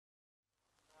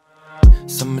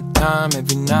Summertime,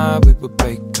 every night we would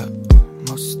break up.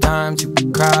 Most times you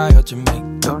would cry out your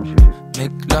makeup.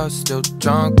 Make love still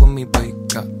drunk when we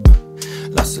wake up.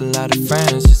 Lost a lot of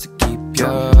friends just to keep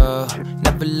ya.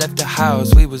 Never left the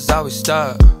house, we was always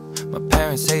stuck. My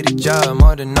parents hated ya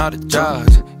more than all the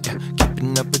drugs. Yeah,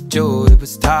 keeping up with you, it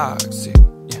was toxic.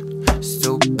 Yeah, it's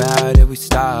too bad that we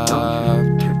stopped.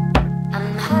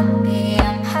 I'm happy,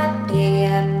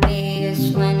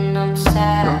 happiest when I'm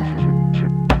sad.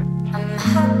 I'm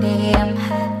happy,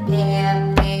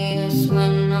 happiest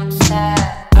when I'm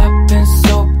sad. I've been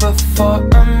sober for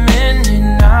a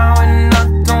minute now, and I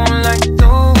don't like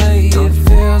the way it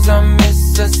feels. I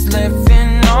miss us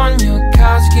living on your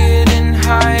couch, getting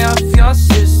high off your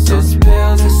sister's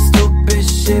pills. The stupid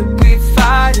shit we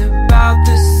fight about,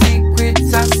 the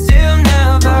secrets I still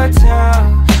never tell.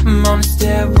 I'm on the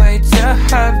stairway to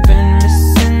heaven,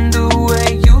 missing the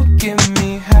way you give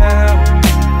me hell.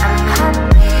 I'm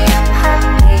happy,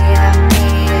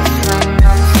 happiest when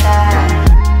I'm sad.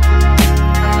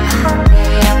 I'm happy,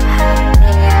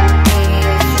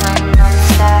 happiest when I'm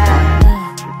sad.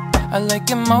 I like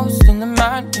it most in the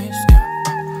madness.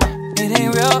 It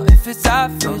ain't real if it's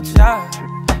average.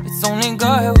 It's only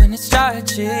good when it's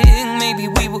tragic. Maybe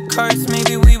we were cursed,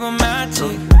 maybe we were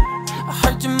magic. I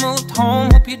heard you moved home,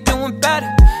 hope you're doing better.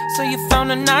 So you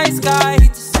found a nice guy,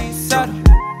 hate to see you settle.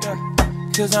 Yeah.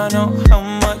 Cause I know how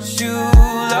much you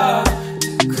love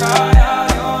to cry out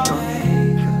your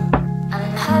makeup.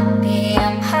 I'm happy,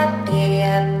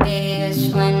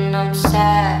 happiest when I'm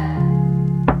sad.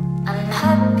 I'm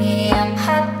happy,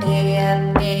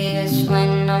 happiest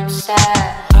when I'm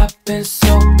sad. I've been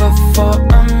sober for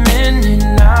a minute